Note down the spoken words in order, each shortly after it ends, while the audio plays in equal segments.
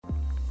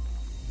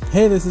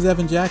Hey, this is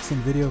Evan Jackson,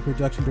 Video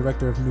Production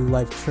Director of New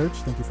Life Church.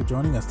 Thank you for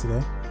joining us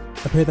today.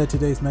 I pray that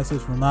today's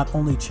message will not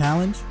only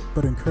challenge,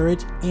 but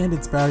encourage and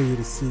inspire you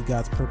to see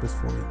God's purpose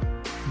for you.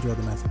 Enjoy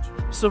the message.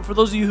 So for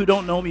those of you who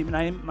don't know me,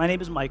 my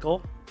name is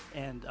Michael,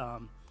 and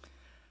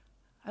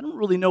I don't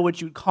really know what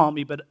you'd call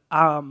me, but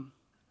I'm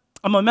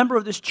a member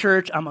of this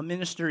church. I'm a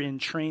minister in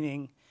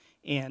training,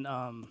 and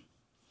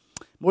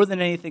more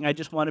than anything, I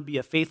just want to be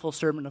a faithful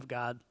servant of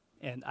God.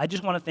 And I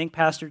just want to thank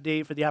Pastor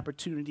Dave for the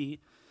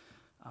opportunity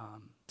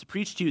to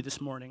preach to you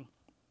this morning,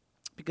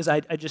 because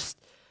I just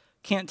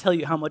can't tell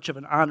you how much of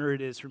an honor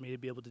it is for me to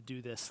be able to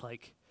do this.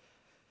 Like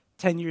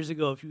 10 years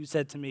ago, if you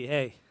said to me,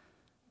 hey,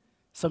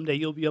 someday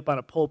you'll be up on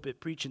a pulpit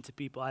preaching to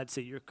people, I'd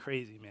say, you're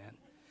crazy, man.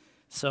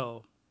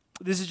 So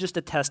this is just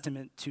a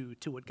testament to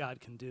what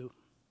God can do.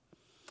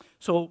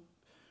 So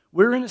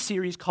we're in a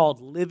series called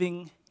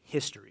Living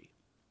History.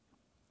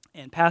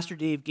 And Pastor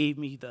Dave gave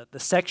me the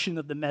section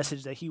of the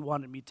message that he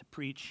wanted me to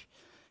preach.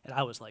 And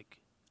I was like,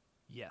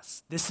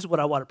 yes, this is what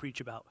I want to preach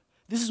about.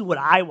 This is what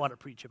I want to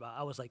preach about.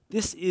 I was like,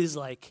 this is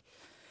like,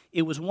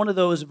 it was one of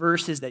those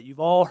verses that you've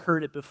all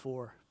heard it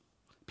before.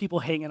 People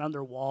hanging on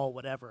their wall,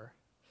 whatever.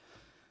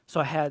 So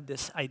I had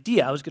this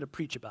idea. I was going to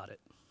preach about it.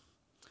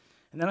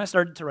 And then I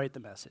started to write the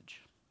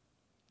message.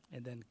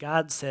 And then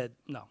God said,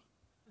 no,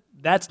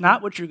 that's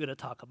not what you're going to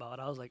talk about.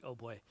 I was like, oh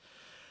boy.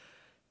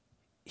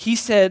 He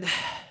said,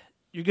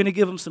 you're going to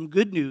give them some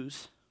good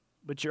news,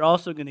 but you're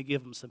also going to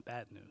give them some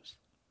bad news.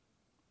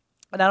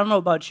 And I don't know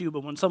about you,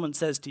 but when someone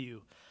says to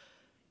you,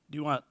 do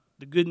you want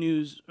the good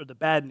news or the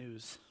bad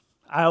news?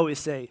 I always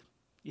say,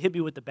 you hit me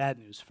with the bad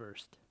news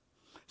first.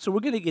 So we're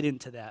going to get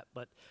into that,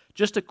 but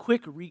just a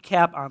quick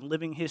recap on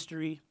Living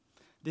History.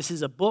 This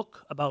is a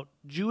book about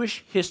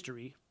Jewish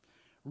history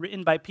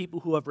written by people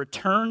who have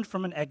returned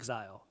from an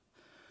exile.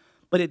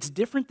 But it's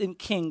different than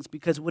Kings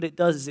because what it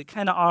does is it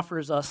kind of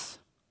offers us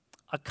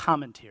a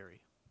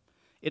commentary.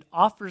 It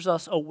offers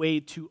us a way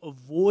to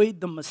avoid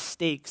the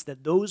mistakes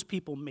that those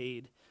people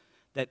made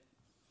that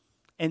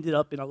ended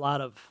up in a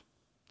lot of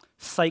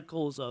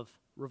cycles of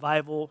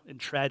revival and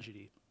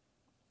tragedy.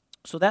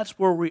 So that's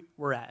where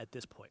we're at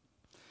this point.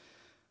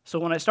 So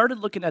when I started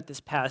looking at this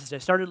passage, I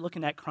started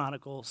looking at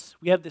Chronicles.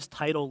 We have this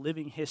title,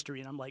 Living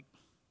History, and I'm like,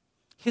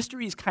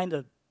 history is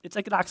it's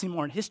like an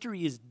oxymoron.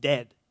 History is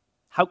dead.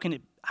 How could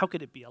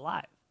it be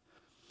alive?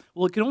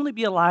 Well, it can only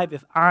be alive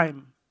if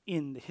I'm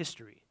in the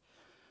history.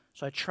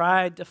 So I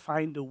tried to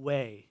find a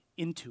way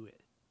into it.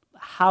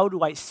 How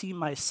do I see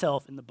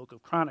myself in the book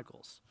of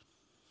Chronicles?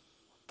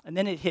 And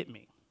then it hit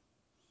me.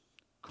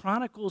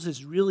 Chronicles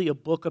is really a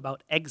book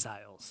about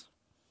exiles.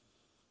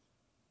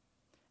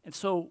 And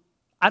so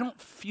I don't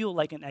feel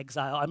like an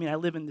exile. I mean, I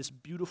live in this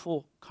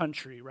beautiful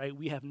country, right?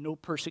 We have no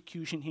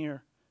persecution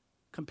here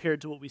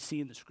compared to what we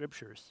see in the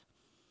scriptures.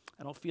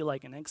 I don't feel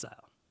like an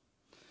exile.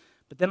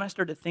 But then I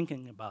started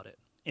thinking about it,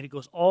 and it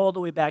goes all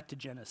the way back to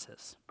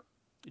Genesis.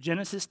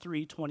 Genesis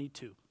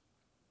 3:22.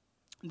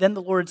 Then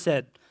the Lord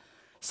said,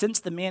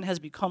 since the man has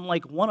become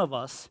like one of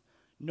us,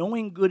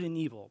 knowing good and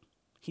evil,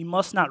 he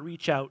must not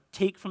reach out,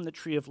 take from the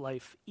tree of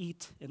life,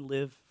 eat, and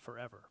live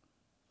forever.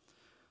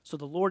 So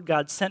the Lord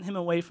God sent him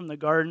away from the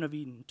Garden of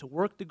Eden to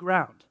work the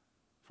ground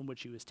from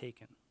which he was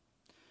taken.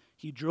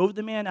 He drove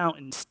the man out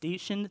and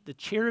stationed the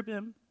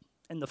cherubim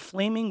and the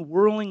flaming,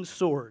 whirling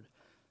sword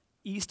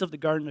east of the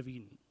Garden of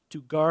Eden to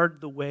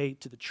guard the way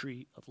to the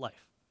tree of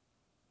life.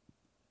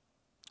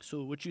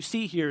 So what you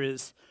see here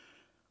is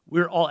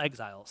we're all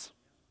exiles.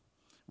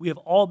 We have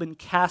all been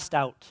cast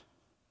out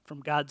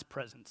from God's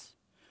presence.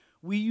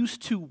 We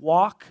used to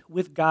walk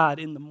with God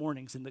in the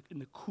mornings, in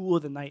the cool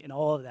of the night, and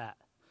all of that.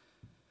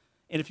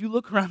 And if you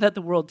look around at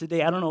the world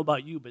today, I don't know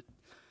about you, but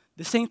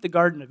this ain't the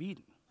Garden of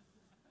Eden.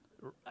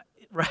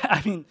 Right?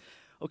 I mean,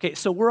 okay,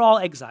 so we're all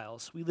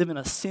exiles. We live in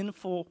a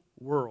sinful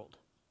world.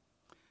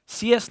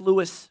 C.S.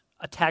 Lewis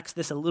attacks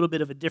this a little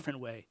bit of a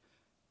different way.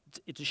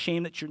 It's a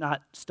shame that you're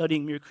not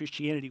studying Mere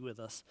Christianity with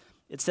us.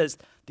 It says,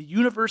 the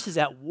universe is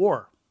at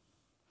war,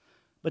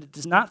 but it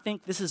does not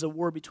think this is a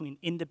war between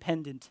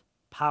independent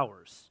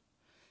powers.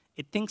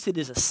 It thinks it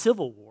is a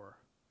civil war,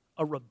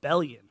 a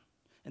rebellion,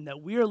 and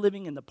that we are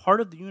living in the part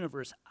of the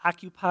universe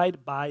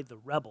occupied by the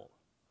rebel.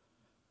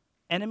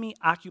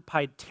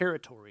 Enemy-occupied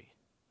territory.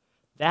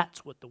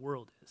 That's what the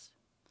world is.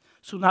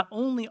 So not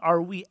only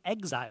are we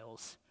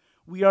exiles,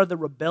 we are the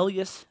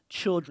rebellious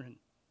children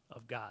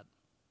of God.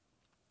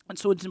 And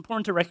so it's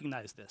important to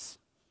recognize this,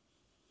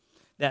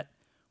 that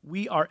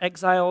we are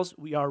exiles,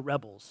 we are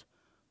rebels.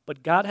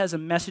 But God has a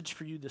message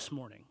for you this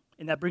morning,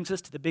 and that brings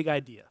us to the big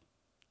idea.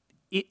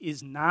 It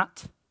is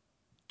not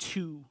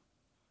too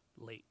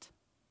late.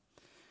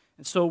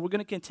 And so we're going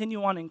to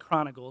continue on in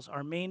Chronicles.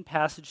 Our main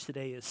passage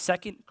today is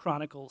 2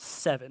 Chronicles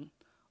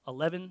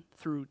 7:11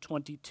 through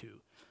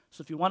 22.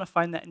 So if you want to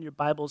find that in your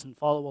Bibles and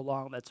follow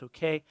along, that's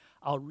okay.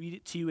 I'll read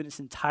it to you in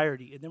its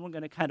entirety, and then we're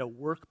going to kind of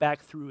work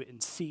back through it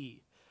and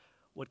see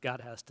what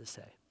God has to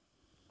say.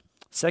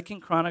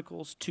 2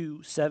 Chronicles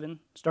 2:7,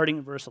 starting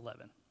in verse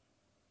 11.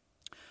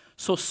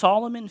 So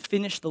Solomon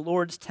finished the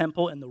Lord's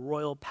temple and the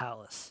royal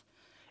palace.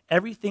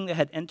 Everything that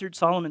had entered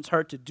Solomon's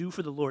heart to do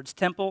for the Lord's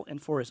temple and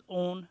for his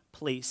own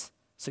place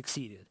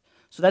succeeded.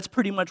 So that's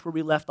pretty much where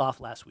we left off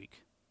last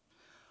week.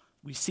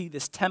 We see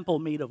this temple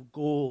made of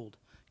gold.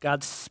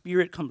 God's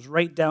Spirit comes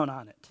right down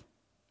on it.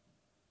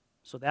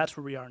 So that's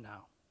where we are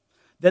now.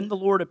 Then the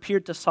Lord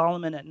appeared to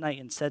Solomon at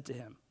night and said to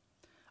him,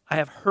 I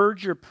have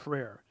heard your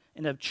prayer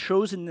and have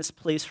chosen this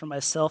place for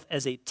myself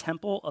as a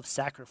temple of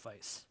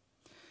sacrifice.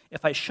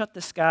 If I shut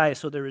the sky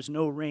so there is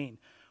no rain,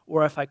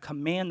 or if I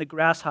command the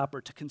grasshopper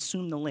to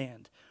consume the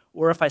land,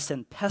 or if I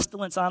send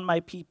pestilence on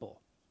my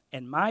people,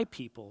 and my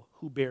people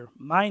who bear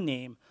my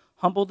name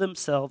humble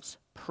themselves,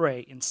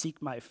 pray, and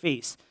seek my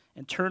face,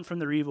 and turn from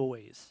their evil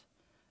ways,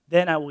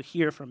 then I will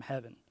hear from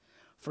heaven,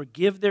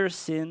 forgive their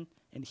sin,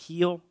 and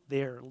heal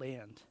their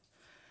land.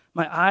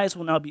 My eyes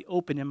will now be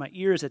open and my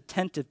ears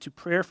attentive to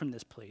prayer from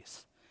this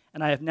place.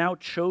 And I have now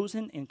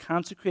chosen and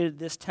consecrated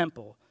this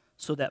temple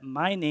so that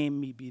my name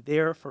may be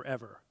there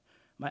forever.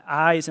 My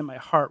eyes and my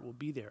heart will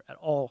be there at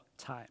all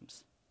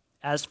times.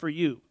 As for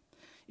you,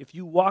 if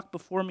you walk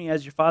before me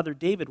as your father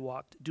David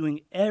walked,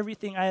 doing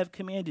everything I have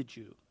commanded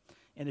you,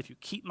 and if you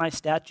keep my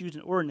statutes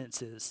and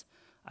ordinances,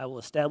 I will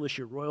establish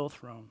your royal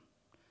throne,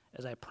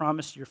 as I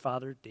promised your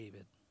father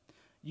David.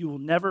 You will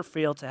never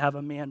fail to have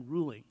a man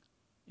ruling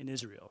in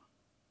Israel.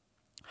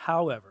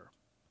 However,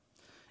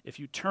 if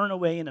you turn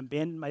away and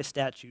abandon my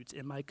statutes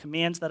and my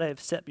commands that I have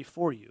set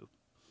before you,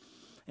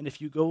 and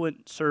if you go and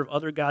serve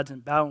other gods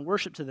and bow and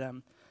worship to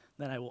them,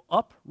 then I will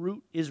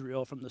uproot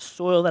Israel from the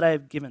soil that I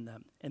have given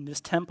them, and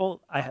this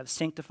temple I have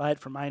sanctified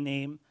for my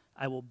name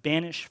I will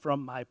banish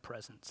from my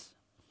presence.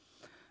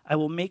 I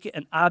will make it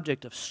an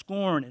object of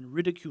scorn and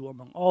ridicule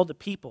among all the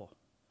people.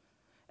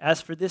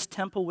 As for this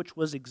temple which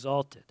was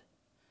exalted,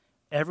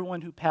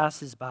 everyone who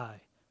passes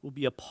by will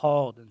be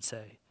appalled and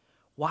say,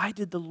 why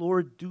did the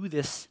Lord do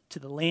this to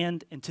the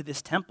land and to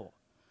this temple?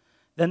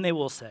 Then they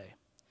will say,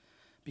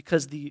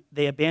 because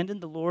they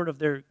abandoned the Lord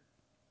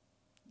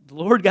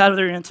God of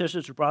their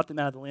ancestors who brought them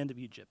out of the land of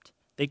Egypt.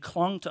 They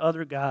clung to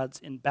other gods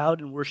and bowed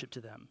and worshiped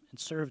to them and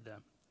served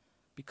them.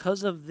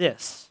 Because of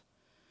this,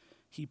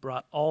 he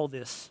brought all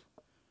this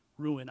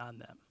ruin on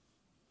them.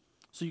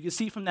 So you can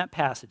see from that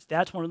passage,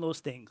 that's one of those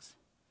things.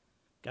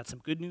 Got some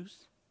good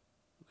news,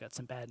 we've got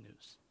some bad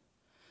news.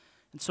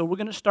 And so we're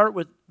going to start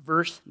with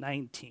verse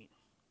 19.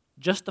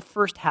 Just the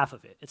first half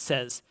of it. It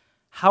says,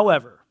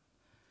 however,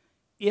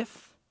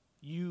 if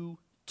you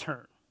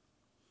turn.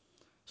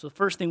 So the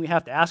first thing we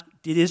have to ask,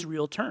 did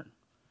Israel turn?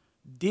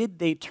 Did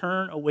they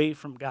turn away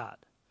from God?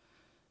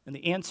 And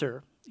the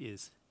answer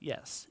is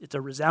yes. It's a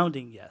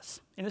resounding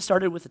yes. And it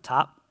started with the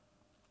top.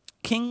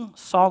 King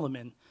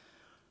Solomon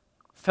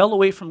fell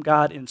away from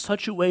God in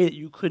such a way that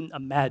you couldn't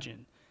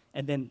imagine.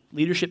 And then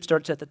leadership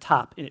starts at the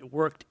top, and it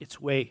worked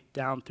its way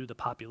down through the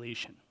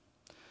population.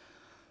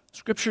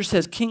 Scripture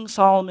says King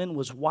Solomon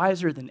was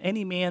wiser than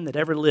any man that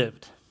ever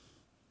lived.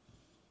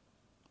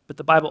 But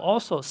the Bible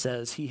also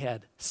says he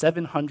had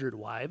 700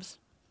 wives.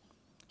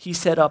 He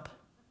set up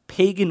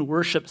pagan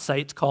worship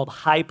sites called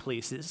high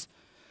places,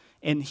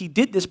 and he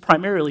did this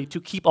primarily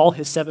to keep all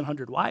his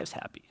 700 wives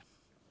happy.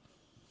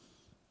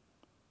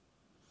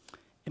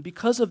 And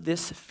because of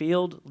this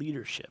failed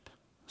leadership,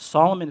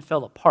 Solomon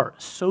fell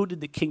apart. So did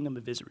the kingdom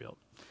of Israel.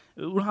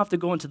 We don't have to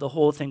go into the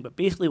whole thing, but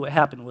basically what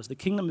happened was the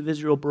kingdom of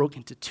Israel broke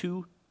into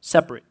two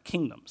separate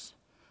kingdoms.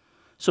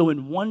 So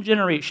in one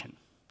generation,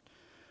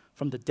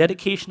 from the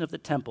dedication of the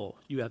temple,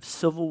 you have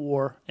civil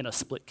war and a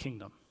split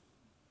kingdom.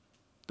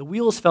 The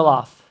wheels fell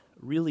off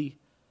really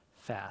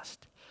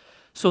fast.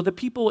 So the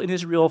people in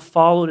Israel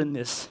followed in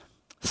this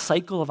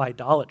cycle of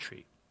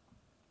idolatry.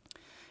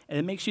 And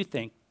it makes you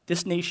think,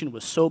 this nation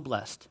was so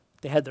blessed.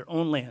 They had their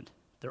own land,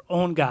 their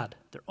own God,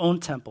 their own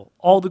temple,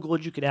 all the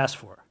gold you could ask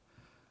for.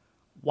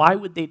 Why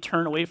would they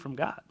turn away from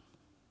God?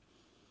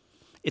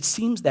 It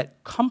seems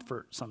that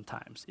comfort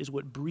sometimes is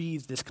what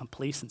breeds this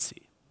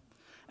complacency.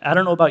 I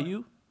don't know about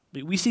you,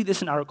 but we see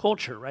this in our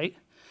culture, right?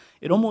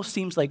 It almost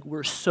seems like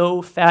we're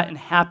so fat and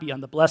happy on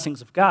the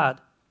blessings of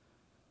God,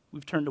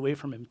 we've turned away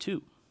from him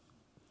too.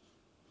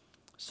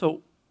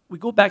 So we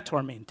go back to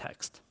our main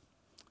text.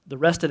 The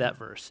rest of that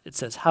verse, it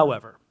says,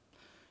 however,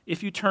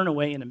 if you turn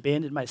away and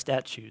abandon my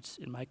statutes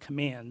and my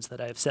commands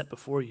that I have set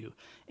before you,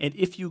 and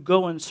if you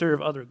go and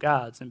serve other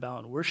gods and bow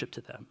and worship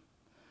to them,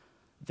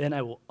 then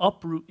I will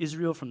uproot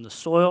Israel from the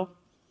soil,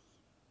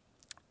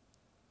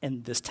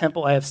 and this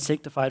temple I have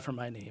sanctified for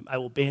my name, I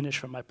will banish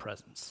from my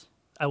presence.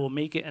 I will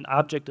make it an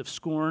object of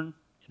scorn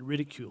and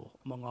ridicule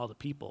among all the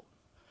people.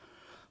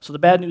 So the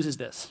bad news is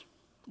this.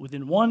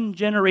 Within one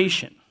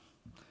generation,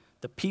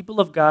 the people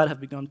of God have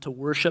begun to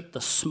worship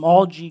the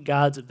small g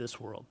gods of this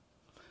world.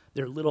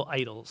 They're little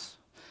idols.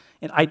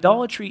 And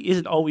idolatry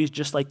isn't always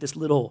just like this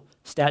little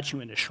statue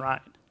in a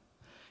shrine.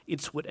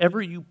 It's whatever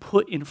you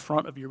put in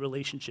front of your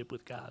relationship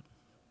with God.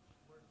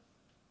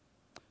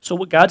 So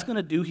what God's going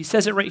to do, he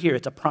says it right here,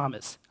 it's a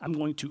promise. I'm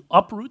going to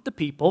uproot the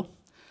people,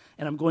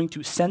 and I'm going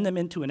to send them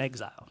into an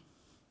exile.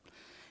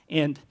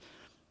 And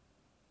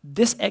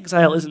this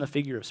exile isn't a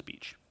figure of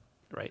speech,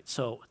 right?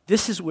 So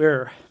this is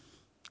where,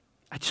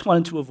 I just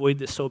wanted to avoid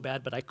this so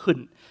bad, but I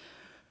couldn't.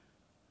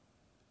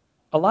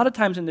 a lot of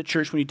times in the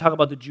church when you talk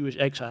about the Jewish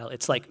exile,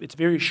 it's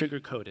very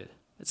sugar-coated.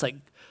 It's like,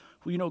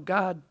 well,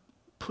 God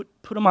put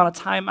them on a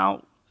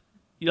timeout.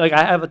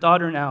 I have a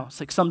daughter now. It's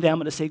like someday I'm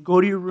going to say,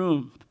 go to your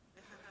room.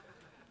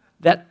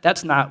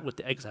 That's not what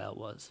the exile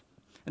was.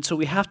 And so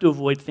we have to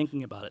avoid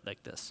thinking about it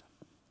like this.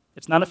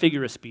 It's not a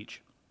figure of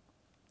speech.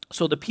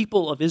 So the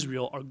people of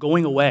Israel are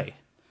going away.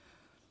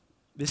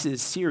 This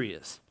is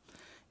serious.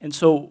 And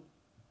so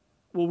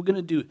what we're going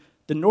to do,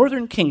 the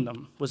northern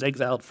kingdom was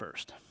exiled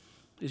first.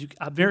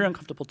 I'm very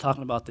uncomfortable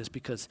talking about this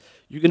because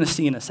you're going to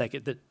see in a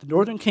second that the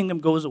northern kingdom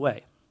goes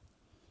away.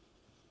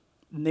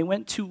 And they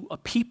went to a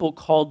people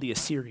called the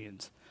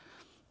Assyrians.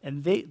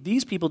 And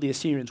these people, the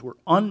Assyrians, were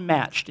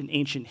unmatched in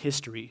ancient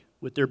history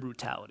with their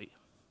brutality.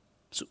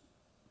 So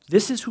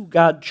this is who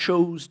God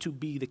chose to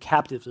be the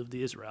captives of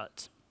the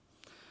Israelites.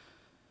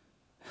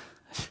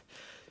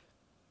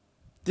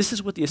 This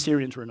is what the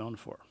Assyrians were known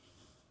for.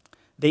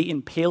 They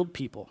impaled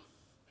people.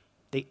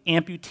 They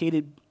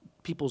amputated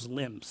people's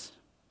limbs.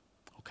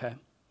 Okay?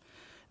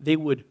 They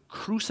would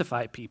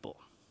crucify people.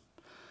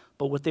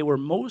 But what they were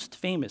most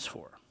famous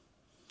for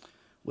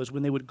was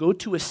when they would go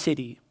to a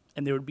city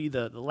and there would be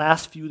the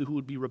last few who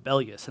would be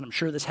rebellious, and I'm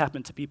sure this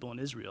happened to people in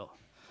Israel.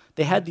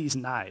 They had these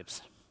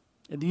knives,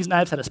 and these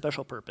knives had a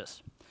special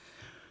purpose.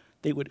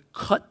 They would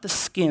cut the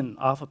skin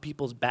off of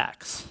people's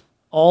backs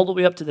all the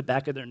way up to the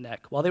back of their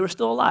neck while they were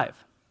still alive.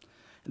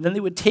 And then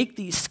they would take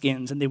these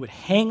skins and they would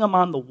hang them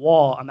on the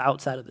wall on the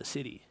outside of the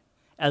city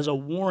as a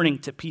warning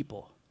to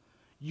people.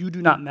 You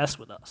do not mess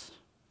with us.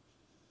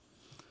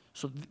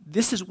 So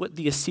this is what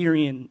the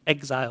Assyrian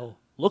exile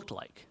looked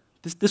like.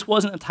 This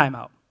wasn't a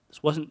timeout.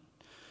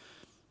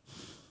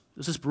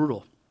 This is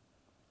brutal.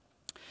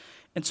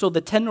 And so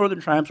the 10 northern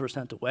tribes were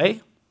sent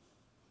away.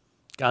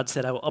 God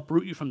said, I will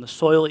uproot you from the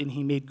soil, and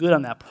he made good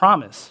on that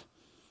promise.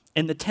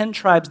 And the 10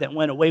 tribes that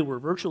went away were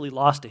virtually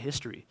lost to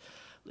history.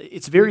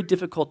 It's very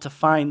difficult to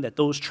find that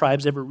those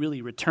tribes ever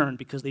really returned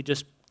because they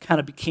just kind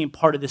of became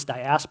part of this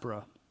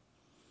diaspora.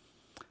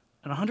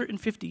 And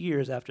 150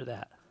 years after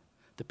that,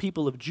 the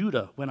people of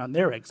Judah went on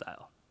their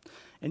exile.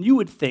 And you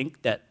would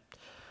think that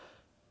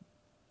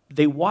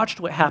they watched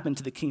what happened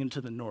to the kingdom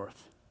to the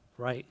north,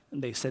 right?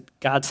 And they said,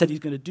 God said he's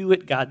going to do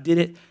it, God did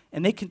it,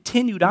 and they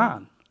continued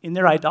on in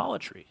their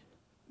idolatry.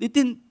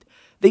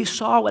 They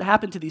saw what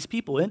happened to these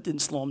people, and it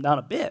didn't slow them down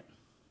a bit.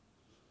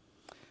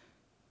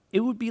 It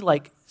would be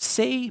like,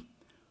 say,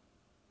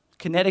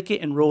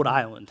 Connecticut and Rhode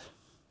Island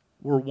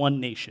were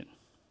one nation,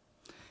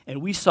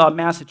 and we saw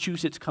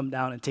Massachusetts come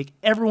down and take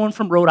everyone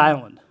from Rhode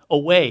Island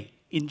away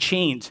in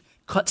chains,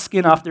 cut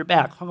skin off their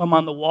back, hung them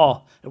on the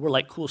wall, and we're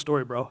like, cool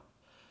story, bro.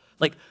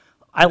 Like,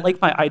 I like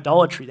my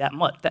idolatry that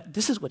much.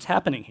 This is what's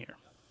happening here.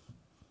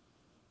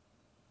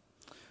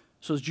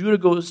 So as Judah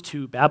goes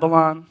to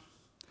Babylon,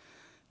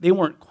 they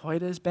weren't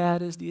quite as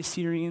bad as the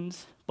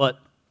Assyrians, but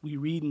we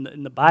read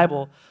in the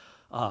Bible,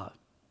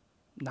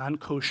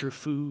 non-kosher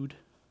food.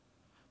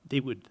 They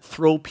would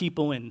throw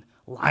people in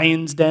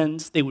lions'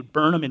 dens. They would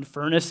burn them in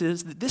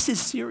furnaces. This is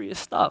serious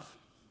stuff.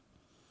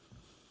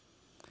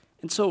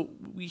 And so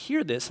we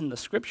hear this in the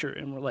scripture,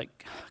 and we're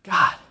like,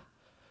 God,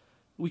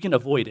 we can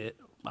avoid it.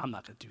 I'm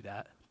not going to do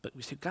that. But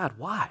we say, God,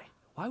 why?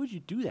 Why would you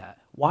do that?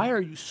 Why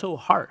are you so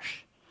harsh?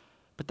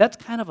 But that's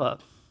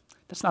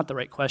not the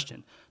right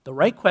question. The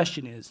right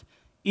question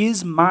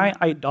is my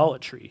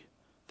idolatry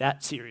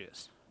that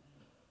serious?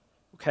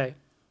 Okay?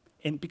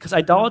 And because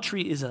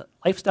idolatry is a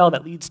lifestyle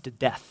that leads to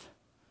death.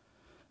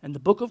 And the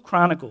book of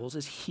Chronicles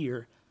is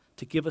here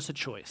to give us a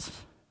choice.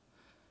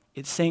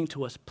 It's saying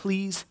to us,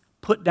 please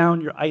put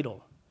down your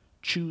idol.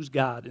 Choose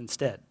God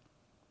instead.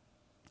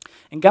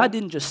 And God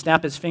didn't just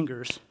snap his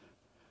fingers,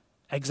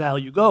 exile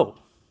you go.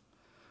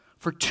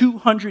 For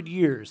 200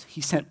 years,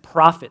 he sent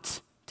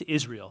prophets to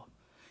Israel.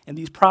 And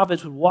these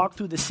prophets would walk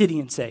through the city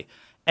and say,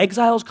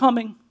 exile is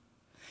coming.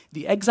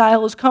 The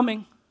exile is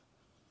coming.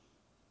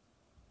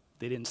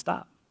 They didn't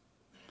stop.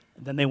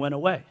 And then they went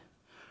away.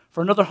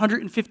 For another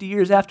 150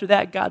 years after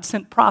that, God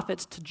sent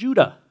prophets to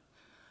Judah.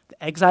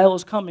 The exile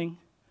is coming.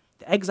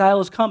 The exile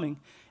is coming.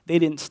 They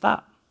didn't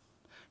stop.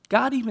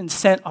 God even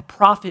sent a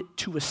prophet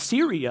to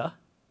Assyria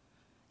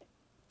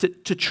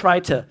to try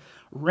to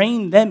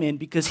rein them in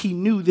because he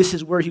knew this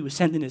is where he was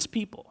sending his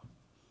people.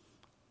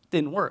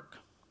 Didn't work.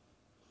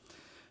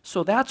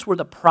 So that's where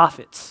the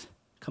prophets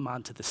come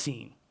onto the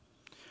scene,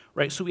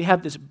 right? So we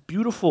have this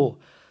beautiful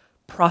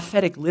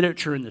prophetic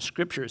literature in the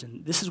scriptures,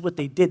 and this is what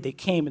they did. They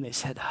came and they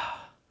said,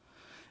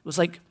 it was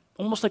like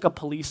almost like a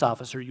police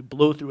officer. You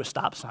blow through a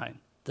stop sign.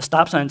 The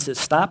stop sign says,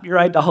 stop your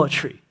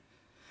idolatry.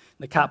 And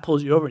the cop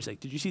pulls you over and he's like,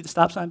 did you see the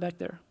stop sign back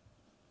there?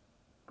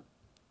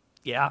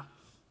 Yeah.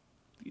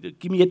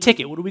 Give me a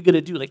ticket. What are we going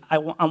to do? Like,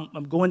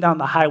 I'm going down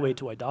the highway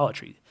to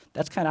idolatry.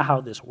 That's kind of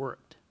how this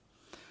worked.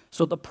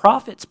 So the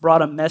prophets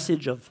brought a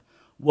message of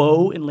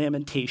woe and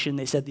lamentation.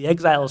 They said the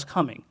exile is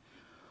coming.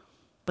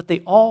 But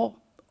they all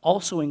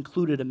also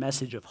included a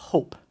message of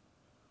hope,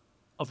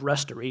 of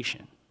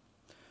restoration.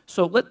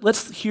 So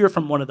let's hear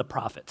from one of the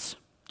prophets,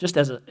 just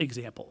as an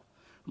example.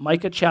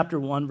 Micah chapter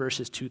 1,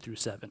 verses 2 through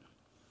 7.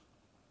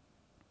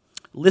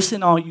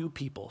 Listen, all you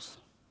peoples.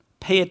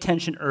 Pay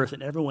attention, earth,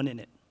 and everyone in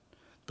it.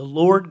 The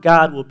Lord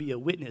God will be a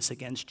witness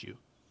against you.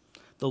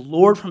 The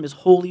Lord from his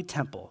holy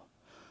temple.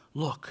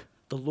 Look,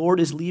 the Lord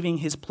is leaving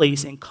his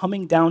place and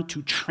coming down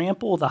to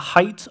trample the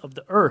heights of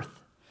the earth.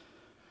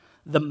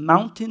 The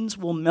mountains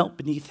will melt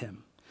beneath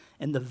him,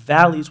 and the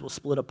valleys will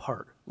split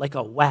apart like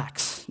a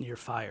wax near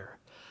fire,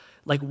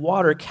 like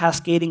water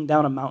cascading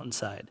down a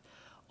mountainside.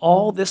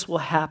 All this will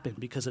happen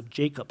because of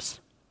Jacob's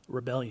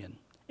rebellion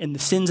and the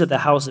sins of the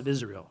house of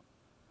Israel.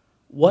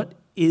 What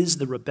is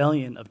the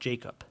rebellion of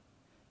Jacob?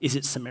 Is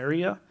it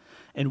Samaria?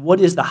 And what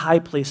is the high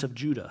place of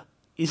Judah?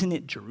 Isn't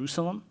it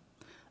Jerusalem?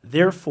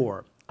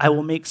 Therefore, I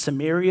will make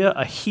Samaria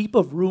a heap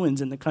of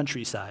ruins in the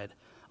countryside,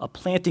 a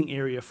planting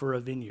area for a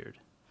vineyard.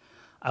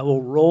 I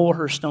will roll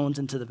her stones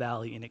into the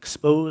valley and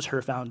expose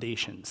her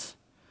foundations.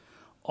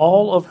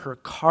 All of her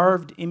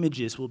carved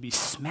images will be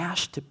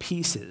smashed to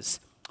pieces.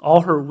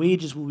 All her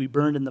wages will be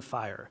burned in the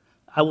fire.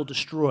 I will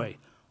destroy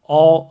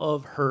all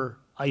of her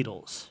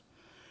idols.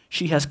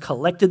 She has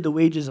collected the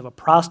wages of a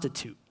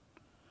prostitute.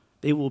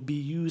 They will be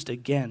used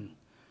again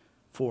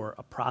for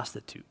a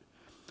prostitute.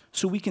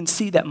 So we can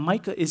see that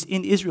Micah is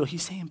in Israel.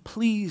 He's saying,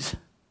 please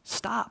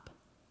stop.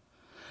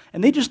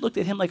 And they just looked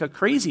at him like a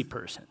crazy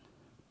person.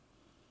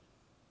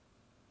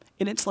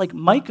 And it's like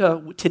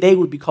Micah today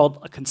would be called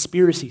a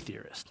conspiracy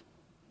theorist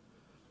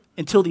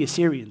until the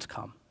Assyrians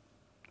come,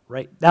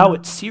 right? Now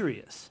it's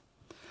serious.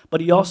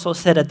 But he also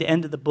said at the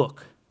end of the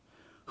book,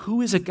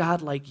 who is a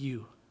God like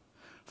you,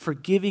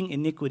 forgiving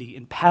iniquity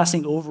and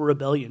passing over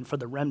rebellion for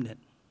the remnant?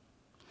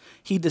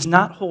 He does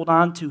not hold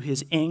on to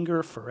his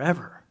anger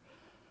forever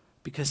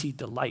because he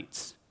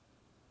delights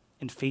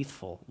in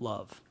faithful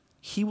love.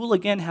 He will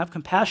again have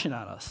compassion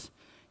on us.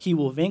 He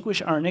will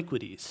vanquish our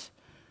iniquities.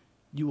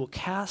 You will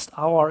cast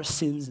all our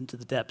sins into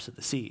the depths of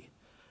the sea.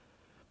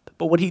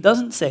 But what he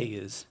doesn't say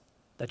is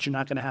that you're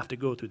not going to have to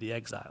go through the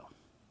exile.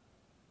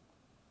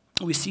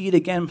 We see it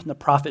again from the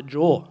prophet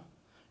Joel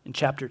in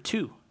chapter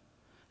 2.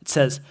 It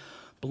says,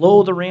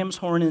 blow the ram's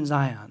horn in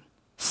Zion,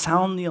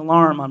 sound the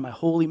alarm on my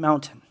holy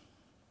mountain.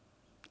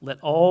 Let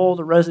all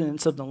the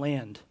residents of the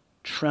land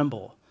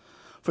tremble,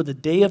 for the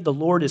day of the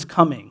Lord is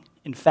coming.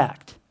 In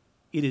fact,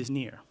 it is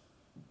near.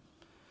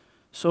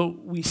 So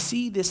we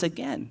see this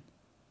again.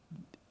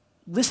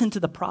 Listen to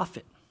the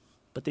prophet,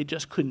 but they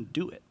just couldn't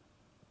do it.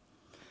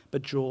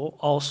 But Joel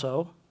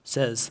also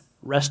says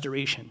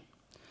restoration.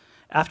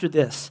 After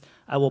this,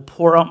 I will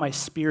pour out my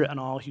spirit on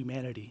all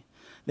humanity.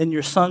 Then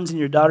your sons and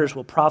your daughters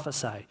will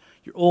prophesy.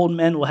 Your old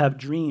men will have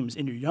dreams,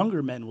 and your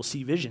younger men will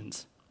see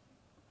visions.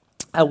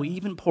 I will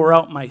even pour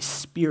out my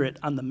spirit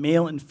on the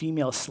male and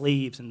female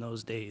slaves in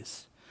those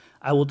days.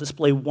 I will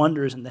display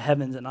wonders in the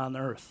heavens and on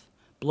earth,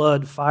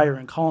 blood, fire,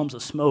 and columns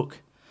of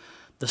smoke.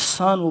 The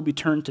sun will be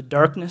turned to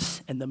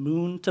darkness and the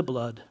moon to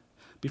blood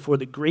before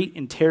the great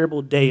and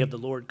terrible day of the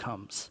Lord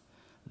comes.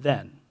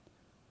 Then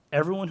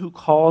everyone who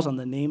calls on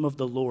the name of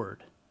the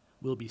Lord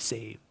will be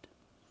saved.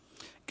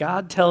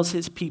 God tells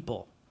his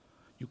people,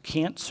 you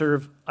can't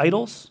serve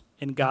idols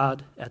and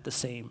God at the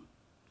same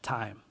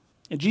time.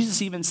 And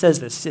Jesus even says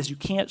this. He says, you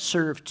can't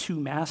serve two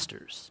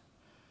masters.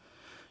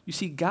 You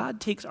see, God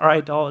takes our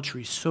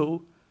idolatry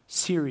so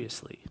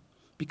seriously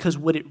because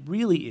what it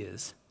really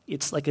is,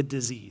 it's like a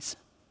disease.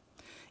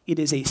 It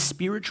is a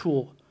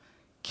spiritual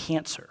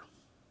cancer.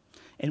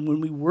 And when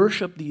we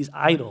worship these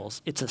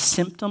idols, it's a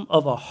symptom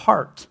of a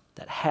heart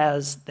that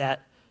has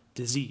that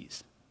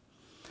disease.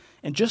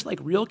 And just like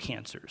real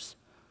cancers,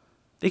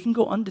 they can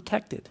go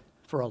undetected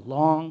for a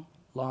long,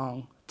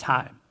 long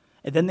time.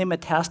 And then they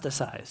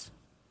metastasize,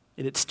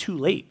 and it's too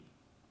late.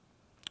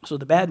 So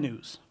the bad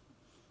news,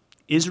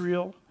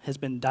 Israel has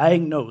been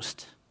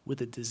diagnosed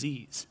with a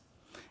disease.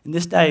 And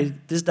this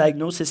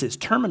diagnosis is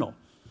terminal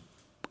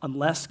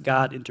unless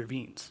God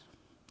intervenes.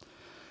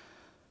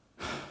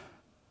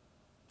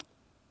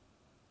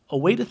 A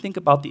way to think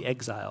about the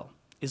exile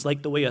is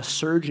like the way a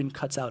surgeon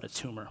cuts out a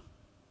tumor.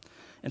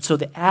 And so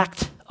the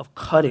act of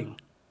cutting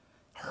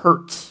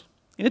hurts.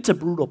 And it's a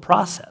brutal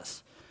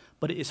process,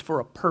 but it is for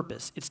a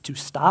purpose. It's to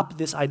stop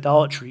this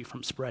idolatry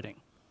from spreading.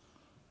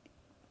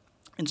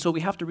 And so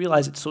we have to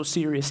realize it's so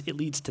serious, it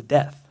leads to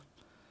death.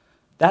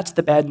 That's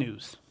the bad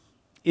news.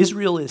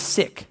 Israel is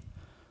sick,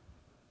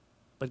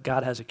 but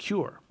God has a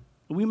cure.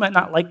 We might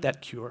not like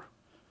that cure,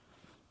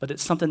 but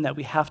it's something that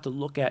we have to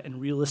look at in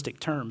realistic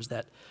terms,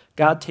 that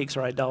God takes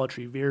our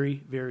idolatry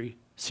very, very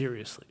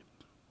seriously.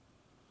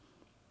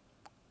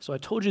 So I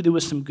told you there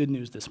was some good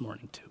news this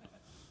morning, too.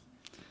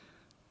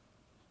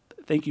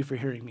 Thank you for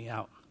hearing me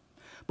out.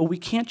 But we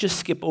can't just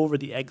skip over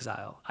the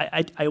exile.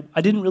 I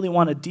didn't really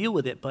want to deal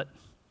with it, but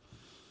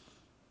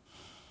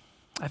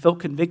I felt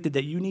convicted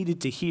that you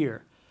needed to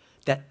hear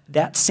that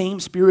that same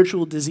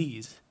spiritual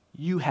disease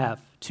you have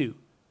too.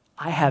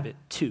 I have it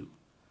too.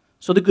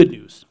 So the good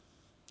news,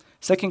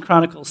 2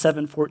 Chronicles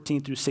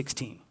 7:14 through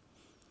 16.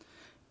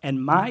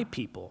 And my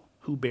people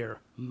who bear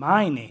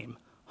my name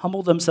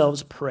humble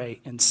themselves, pray,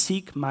 and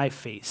seek my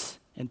face,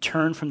 and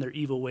turn from their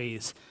evil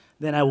ways,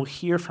 then I will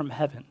hear from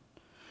heaven,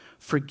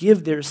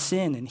 forgive their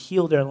sin, and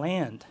heal their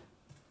land.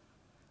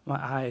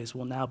 my eyes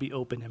will now be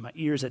open and my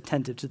ears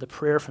attentive to the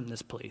prayer from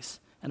this place.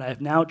 And I have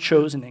now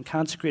chosen and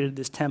consecrated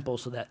this temple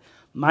so that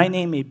my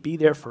name may be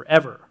there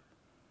forever.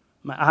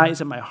 My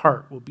eyes and my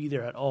heart will be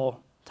there at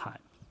all time.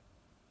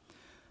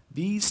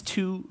 These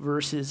 3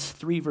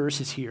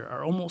 verses here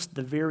are almost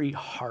the very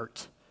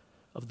heart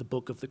of the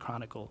book of the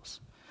Chronicles,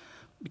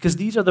 because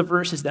these are the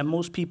verses that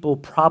most people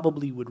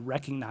probably would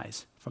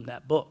recognize from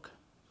that book.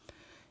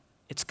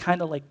 It's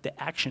kind of like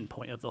the action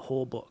point of the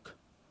whole book,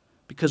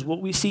 because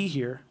what we see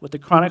here, what the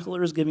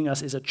chronicler is giving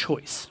us, is a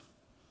choice.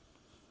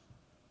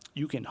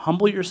 You can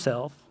humble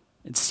yourself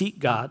and seek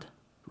God,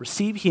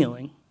 receive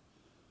healing,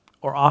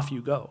 or off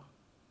you go.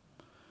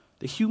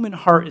 The human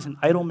heart is an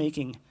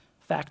idol-making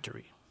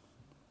factory.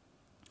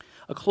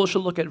 A closer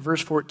look at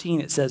verse 14,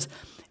 it says,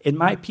 "And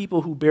my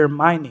people who bear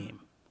my name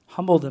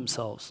humble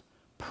themselves,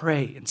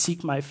 pray, and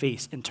seek my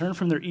face, and turn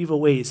from their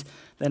evil ways,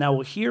 then I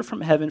will hear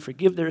from heaven,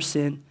 forgive their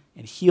sin,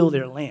 and heal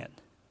their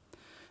land."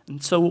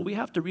 And so what we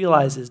have to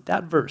realize is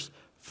that verse,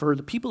 for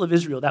the people of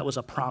Israel, that was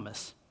a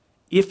promise.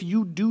 If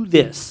you do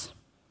this,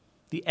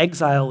 the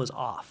exile is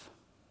off.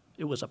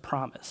 It was a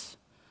promise.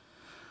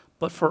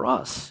 But for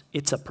us,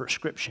 it's a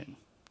prescription.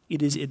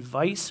 It is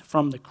advice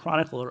from the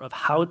chronicler of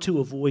how to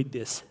avoid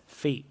this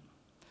fate.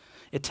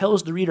 It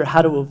tells the reader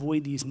how to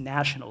avoid these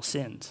national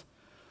sins.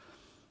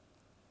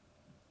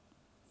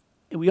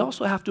 And we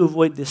also have to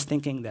avoid this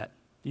thinking that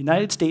the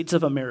United States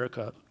of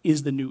America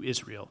is the new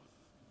Israel.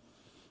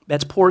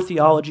 That's poor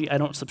theology. I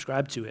don't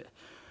subscribe to it.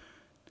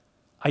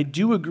 I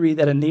do agree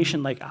that a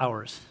nation like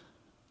ours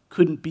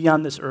couldn't be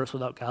on this earth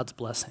without God's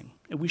blessing,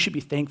 and we should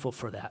be thankful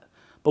for that.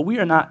 But we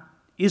are not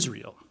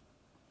Israel,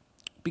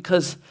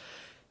 because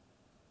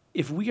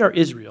if we are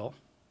Israel,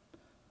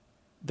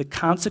 the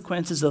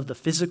consequences of the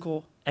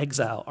physical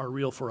exile are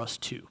real for us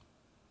too.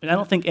 And I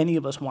don't think any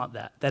of us want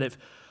that, that if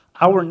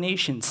our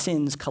nation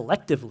sins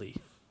collectively,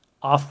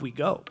 off we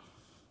go.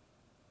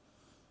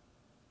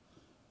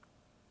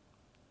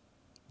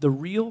 The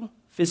real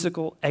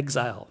physical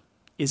exile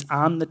is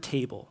on the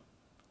table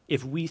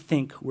if we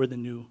think we're the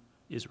new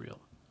Israel.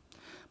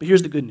 But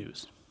here's the good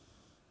news.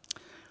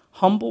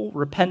 Humble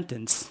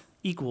repentance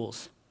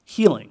equals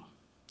healing.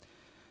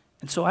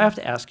 And so I have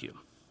to ask you,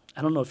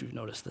 I don't know if you've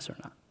noticed this or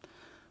not,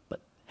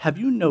 but have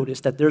you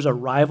noticed that there's a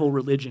rival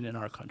religion in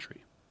our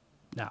country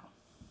now?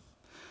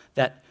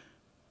 That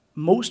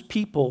most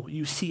people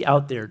you see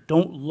out there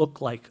don't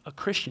look like a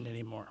Christian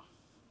anymore.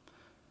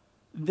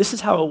 This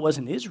is how it was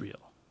in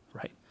Israel,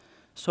 right?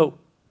 So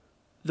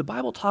the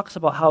Bible talks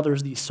about how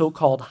there's these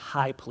so-called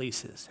high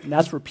places, and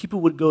that's where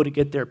people would go to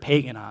get their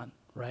pagan on,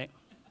 right?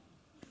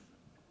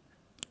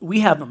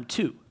 We have them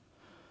too,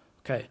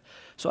 okay?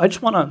 So I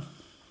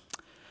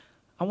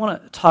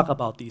want to talk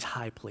about these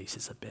high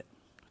places a bit,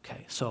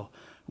 okay? So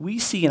we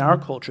see in our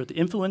culture the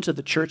influence of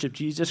the Church of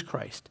Jesus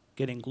Christ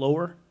getting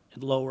lower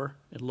and lower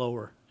and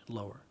lower and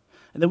lower.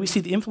 And then we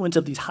see the influence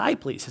of these high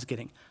places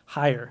getting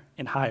higher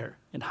and higher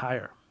and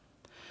higher.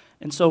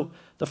 And so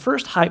the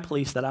first high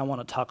place that I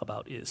want to talk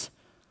about is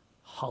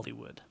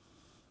Hollywood.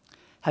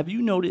 Have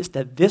you noticed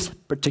that this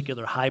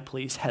particular high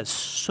place has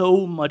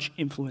so much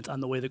influence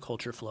on the way the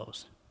culture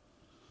flows?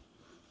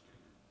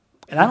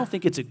 And I don't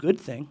think it's a good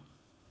thing.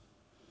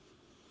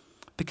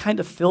 The kind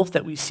of filth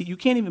that we see, you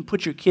can't even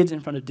put your kids in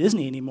front of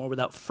Disney anymore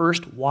without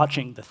first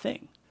watching The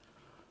Thing.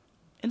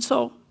 And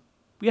so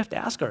we have to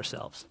ask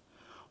ourselves,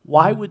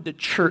 why would the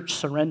church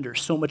surrender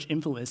so much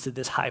influence to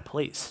this high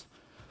place?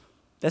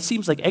 That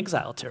seems like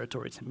exile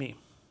territory to me.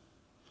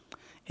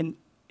 And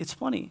it's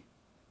funny,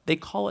 they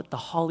call it the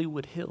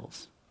Hollywood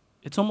Hills.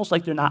 It's almost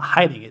like they're not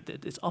hiding it.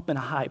 It's up in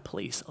a high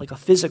place, like a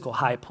physical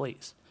high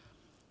place.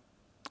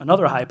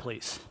 Another high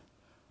place,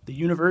 the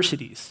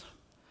universities.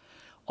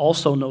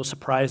 Also, no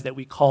surprise that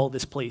we call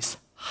this place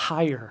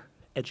higher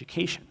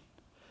education.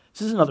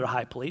 This is another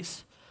high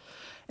place.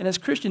 And as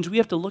Christians, we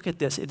have to look at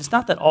this. It's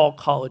not that all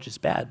college is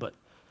bad, but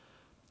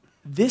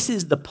this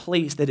is the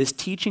place that is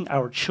teaching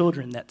our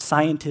children that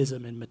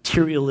scientism and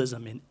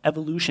materialism and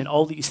evolution,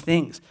 all these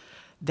things,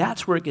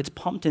 that's where it gets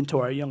pumped into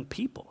our young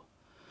people.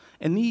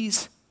 And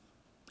these,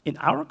 in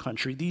our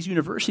country, these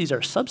universities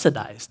are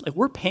subsidized. Like,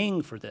 we're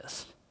paying for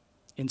this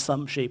in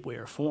some shape, way,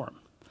 or form.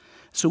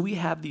 So we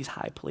have these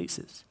high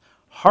places.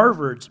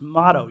 Harvard's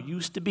motto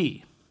used to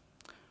be,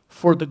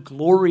 "For the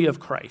glory of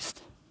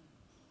Christ."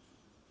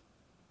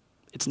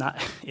 It's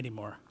not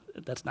anymore.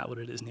 That's not what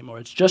it is anymore.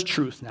 It's just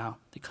truth now,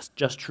 because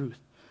just truth.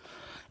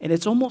 And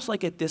it's almost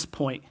like at this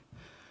point,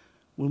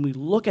 when we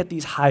look at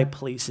these high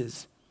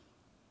places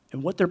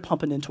and what they're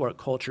pumping into our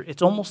culture,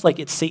 it's almost like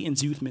it's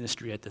Satan's youth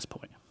ministry at this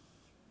point.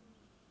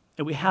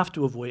 And we have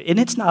to avoid it. And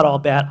it's not all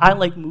bad. I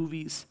like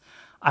movies.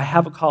 I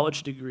have a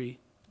college degree.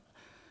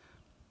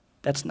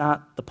 That's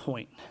not the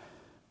point.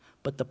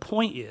 But the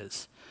point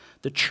is,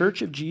 the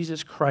Church of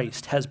Jesus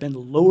Christ has been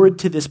lowered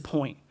to this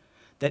point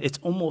that it's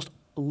almost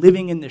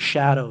living in the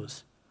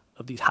shadows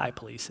of these high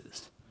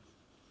places.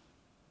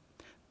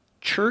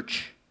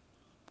 Church,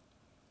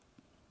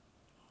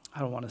 I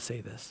don't want to say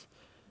this.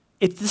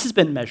 This has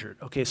been measured.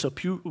 Okay, so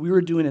we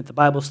were doing it at the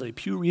Bible study.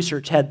 Pew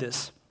Research had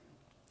this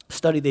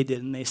study they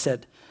did, and they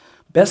said,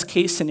 Best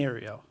case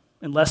scenario,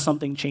 unless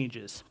something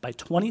changes, by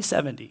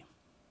 2070,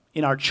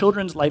 in our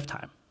children's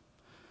lifetime,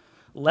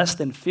 less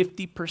than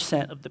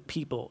 50% of the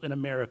people in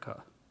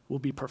America will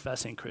be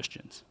professing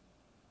Christians.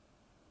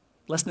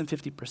 Less than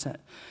 50%.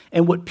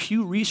 And what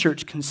Pew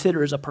Research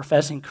considers a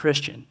professing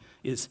Christian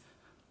is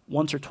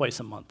once or twice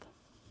a month.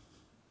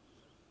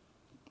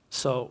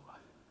 So,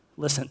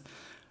 listen,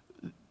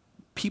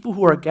 people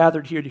who are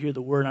gathered here to hear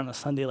the word on a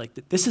Sunday like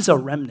this is a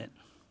remnant.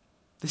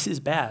 This is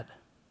bad.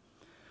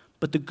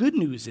 But the good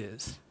news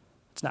is,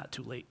 it's not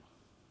too late.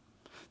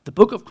 The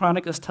book of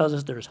Chronicles tells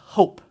us there's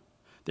hope.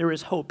 There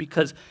is hope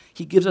because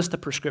he gives us the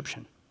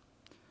prescription.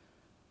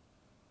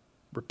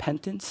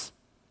 Repentance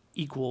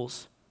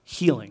equals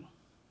healing.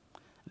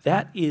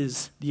 That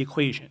is the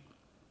equation.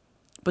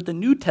 But the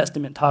New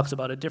Testament talks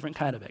about a different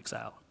kind of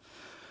exile.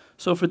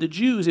 So for the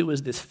Jews, it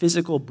was this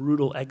physical,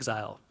 brutal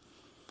exile.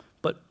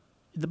 But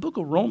the book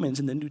of Romans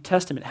in the New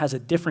Testament has a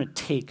different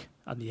take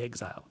on the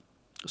exile.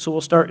 So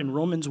we'll start in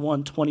Romans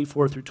 1,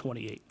 24 through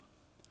 28.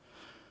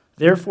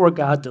 Therefore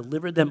God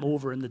delivered them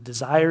over in the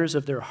desires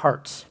of their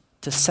hearts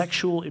to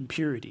sexual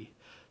impurity,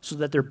 so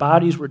that their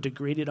bodies were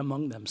degraded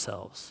among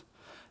themselves.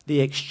 They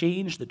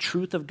exchanged the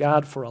truth of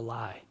God for a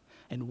lie,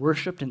 and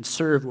worshipped and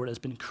served what has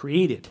been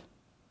created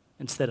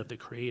instead of the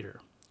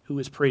Creator, who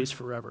is praised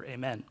forever.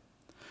 Amen.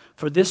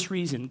 For this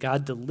reason,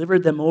 God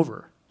delivered them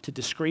over to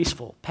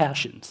disgraceful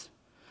passions.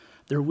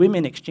 Their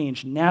women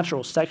exchanged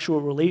natural sexual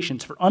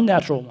relations for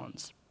unnatural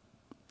ones.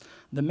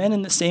 The men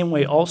in the same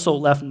way also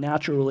left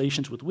natural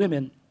relations with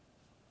women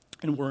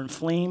and were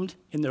inflamed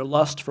in their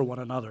lust for one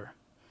another.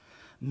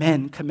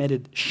 Men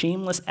committed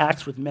shameless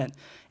acts with men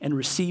and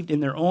received in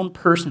their own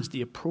persons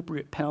the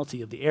appropriate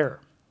penalty of the error.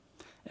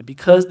 And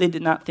because they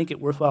did not think it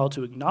worthwhile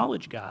to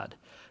acknowledge God,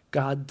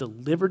 God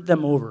delivered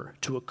them over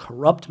to a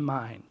corrupt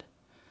mind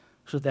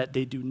so that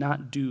they do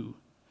not do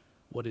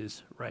what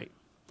is right.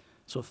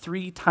 So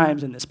 3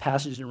 times in this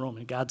passage in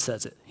Romans, God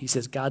says it. He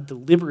says God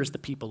delivers the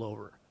people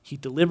over. He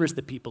delivers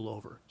the people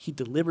over. He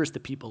delivers the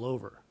people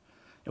over.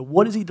 And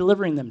what is he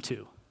delivering them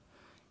to?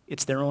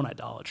 It's their own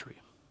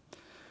idolatry.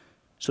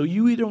 So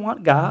you either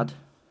want God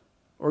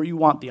or you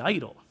want the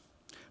idol.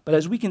 But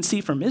as we can see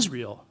from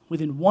Israel,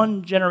 within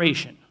 1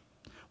 generation,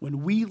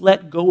 when we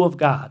let go of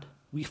God,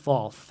 we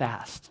fall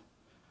fast.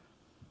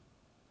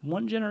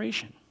 1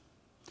 generation.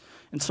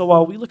 And so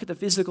while we look at the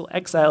physical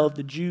exile of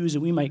the Jews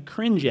and we might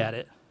cringe at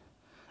it,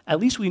 at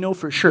least we know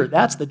for sure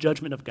that's the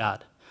judgment of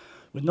God.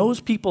 When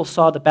those people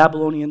saw the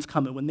Babylonians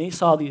coming, when they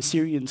saw the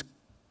Assyrians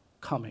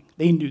coming,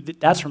 they knew that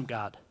that's from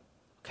God,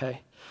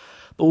 okay?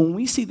 But when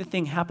we see the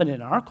thing happen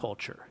in our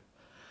culture,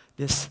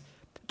 this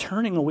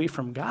turning away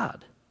from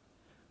God,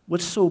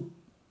 what's so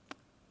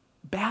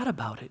bad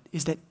about it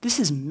is that this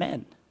is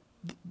men.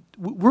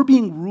 We're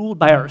being ruled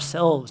by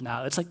ourselves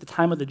now. It's like the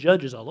time of the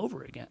judges all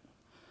over again.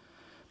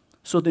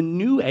 So the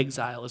new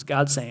exile is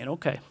God saying,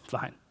 okay,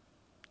 fine.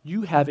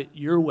 You have it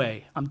your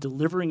way. I'm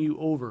delivering you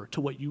over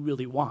to what you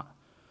really want.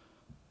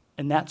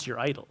 And that's your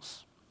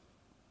idols.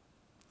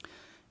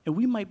 And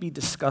we might be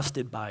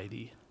disgusted by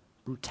the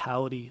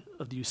brutality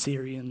of the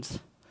Assyrians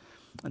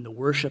and the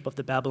worship of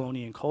the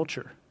Babylonian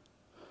culture.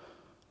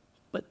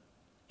 But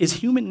is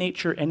human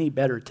nature any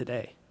better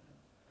today?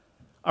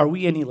 Are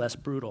we any less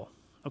brutal?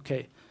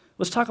 Okay,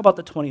 let's talk about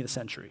the 20th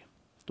century,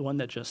 the one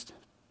that just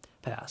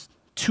passed.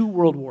 2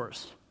 world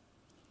wars.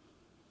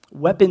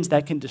 Weapons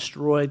that can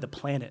destroy the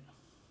planet.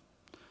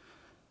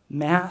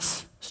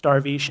 Mass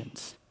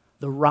starvations.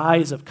 The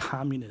rise of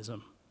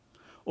communism.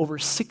 Over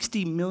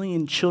 60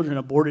 million children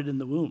aborted in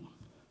the womb.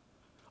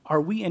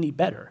 Are we any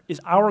better? Is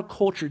our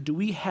culture, do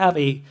we have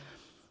a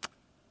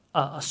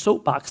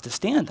soapbox to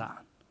stand on?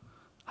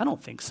 I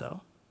don't think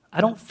so.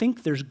 I don't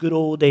think there's good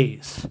old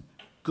days,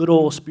 good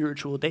old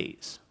spiritual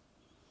days.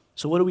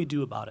 So what do we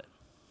do about it?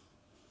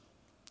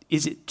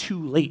 Is it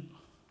too late?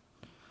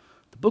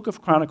 The book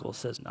of Chronicles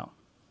says no.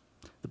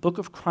 The book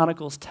of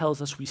Chronicles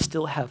tells us we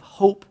still have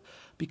hope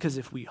because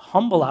if we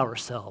humble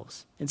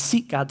ourselves and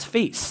seek God's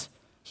face,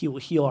 he will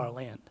heal our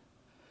land.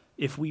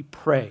 If we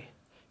pray,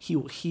 he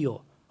will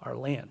heal our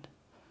land.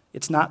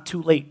 It's not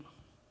too late.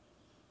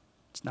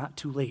 It's not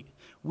too late.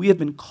 We have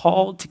been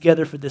called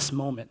together for this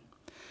moment.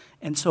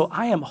 And so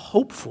I am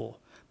hopeful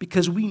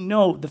because we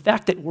know the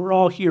fact that we're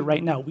all here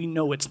right now, we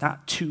know it's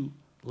not too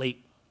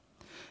late.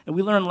 And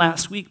we learned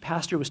last week,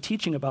 Pastor was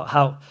teaching about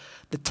how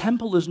the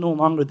temple is no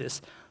longer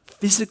this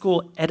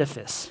physical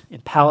edifice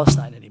in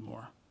Palestine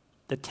anymore.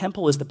 The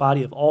temple is the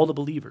body of all the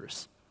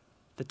believers.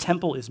 The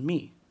temple is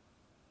me.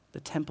 The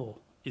temple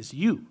is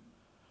you.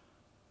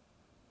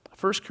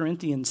 1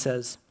 Corinthians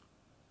says,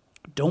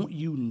 don't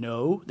you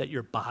know that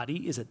your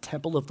body is a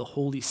temple of the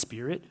Holy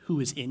Spirit who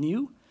is in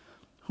you,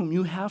 whom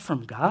you have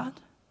from God?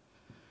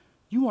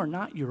 You are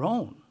not your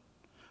own,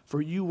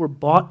 for you were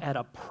bought at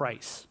a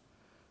price.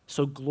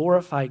 So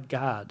glorify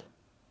God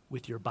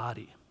with your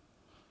body.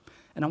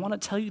 And I want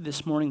to tell you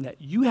this morning that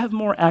you have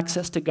more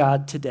access to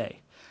God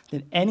today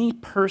than any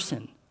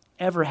person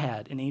ever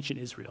had in ancient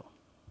Israel.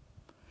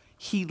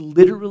 He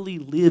literally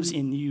lives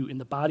in you in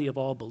the body of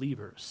all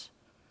believers.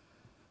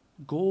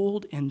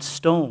 Gold and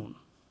stone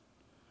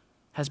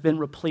has been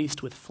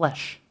replaced with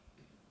flesh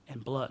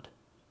and blood.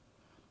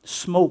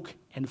 Smoke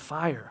and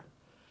fire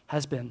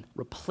has been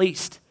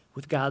replaced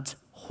with God's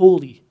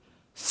Holy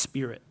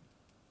Spirit.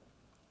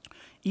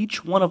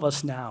 Each one of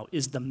us now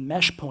is the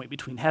mesh point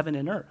between heaven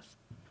and earth.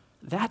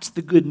 That's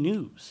the good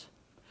news.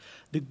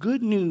 The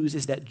good news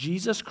is that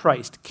Jesus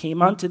Christ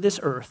came onto this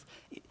earth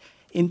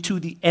into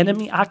the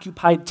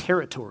enemy-occupied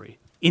territory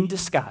in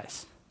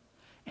disguise,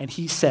 and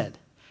he said,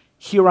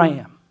 "Here I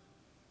am.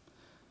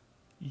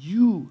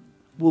 You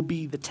will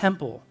be the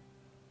temple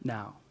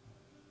now."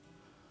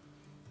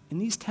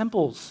 And these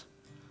temples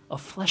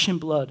of flesh and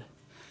blood,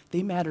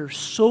 they matter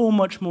so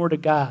much more to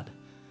God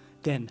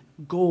than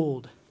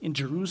gold in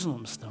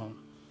Jerusalem stone.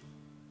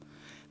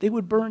 They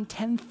would burn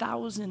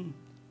 10,000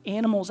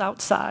 animals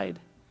outside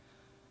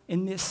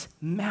in this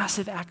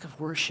massive act of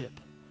worship.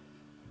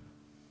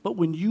 But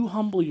when you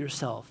humble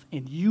yourself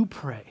and you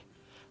pray,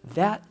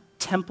 that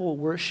temple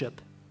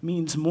worship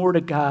means more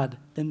to God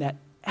than that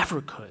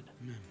ever could.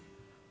 Amen.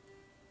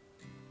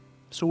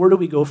 So where do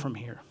we go from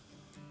here?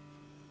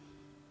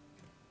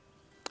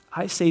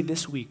 I say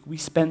this week we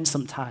spend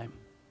some time,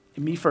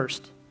 and me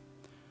first,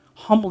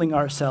 humbling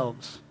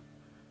ourselves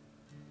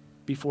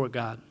before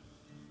God.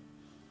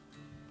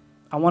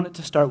 I want it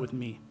to start with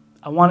me.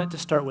 I want it to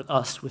start with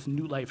us, with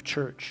New Life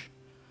Church.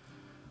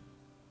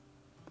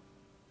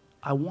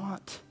 I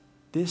want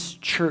this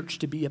church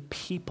to be a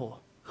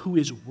people who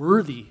is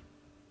worthy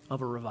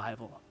of a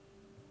revival.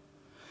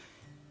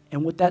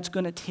 And what that's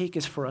going to take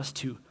is for us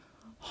to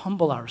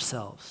humble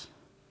ourselves,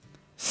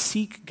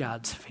 seek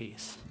God's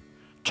face,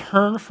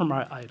 turn from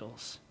our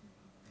idols.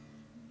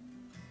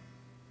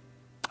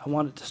 I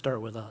want it to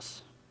start with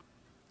us.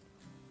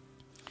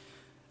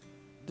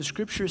 The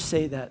scriptures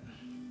say that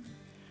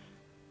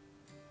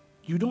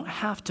you don't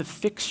have to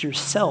fix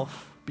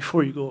yourself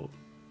before you go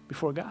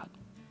before God.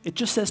 It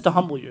just says to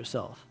humble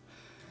yourself.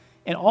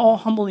 And all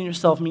humbling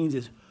yourself means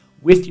is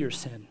with your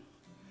sin,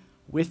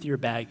 with your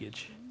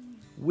baggage,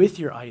 with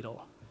your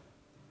idol.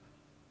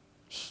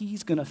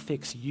 He's going to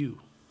fix you.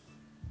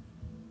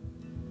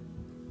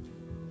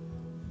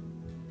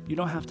 You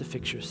don't have to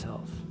fix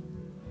yourself.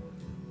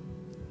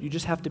 You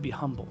just have to be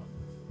humble.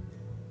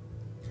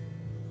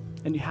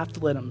 And you have to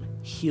let him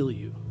heal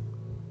you.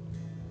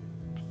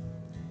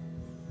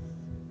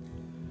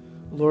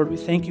 Lord, we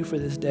thank you for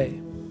this day.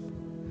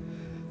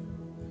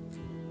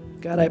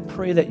 God, I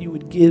pray that you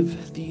would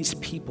give these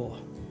people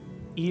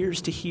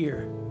ears to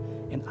hear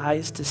and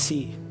eyes to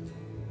see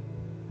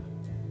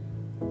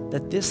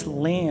that this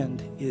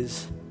land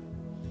is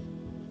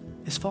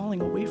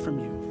falling away from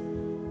you.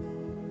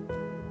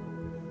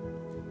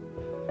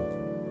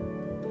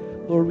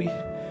 Lord, we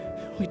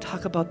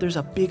talk about there's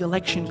a big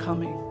election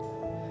coming,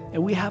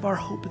 and we have our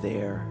hope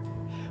there.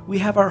 We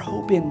have our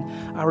hope in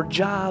our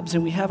jobs,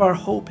 and we have our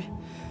hope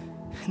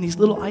in these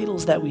little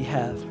idols that we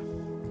have.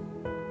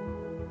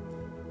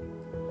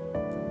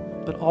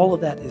 But all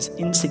of that is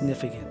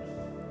insignificant.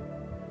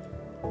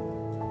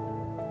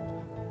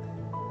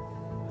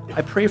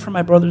 I pray for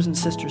my brothers and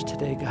sisters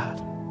today, God,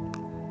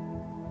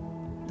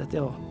 that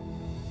they'll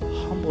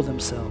humble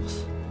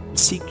themselves and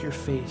seek your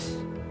face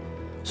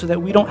so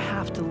that we don't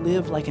have to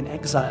live like an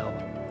exile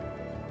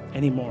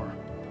anymore.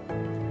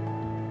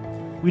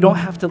 We don't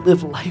have to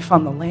live life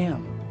on the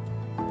lam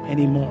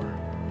anymore.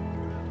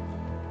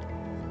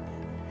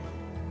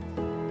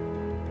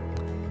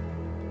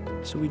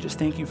 So we just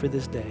thank you for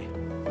this day.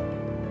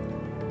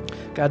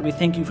 God, we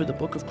thank you for the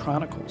book of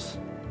Chronicles.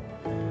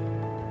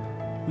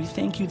 We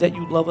thank you that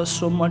you love us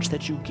so much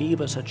that you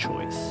gave us a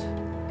choice.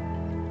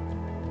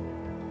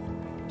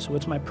 So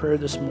it's my prayer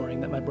this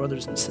morning that my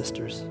brothers and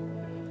sisters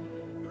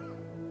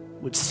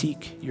would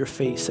seek your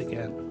face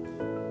again.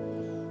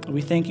 And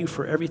we thank you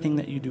for everything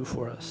that you do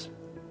for us.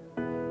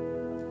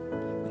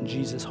 In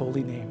Jesus'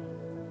 holy name,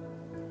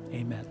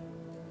 amen.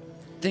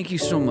 Thank you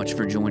so much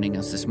for joining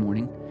us this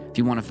morning. If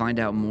you want to find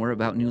out more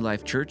about New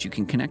Life Church, you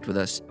can connect with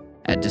us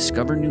at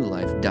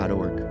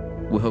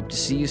discovernewlife.org. We hope to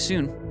see you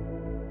soon.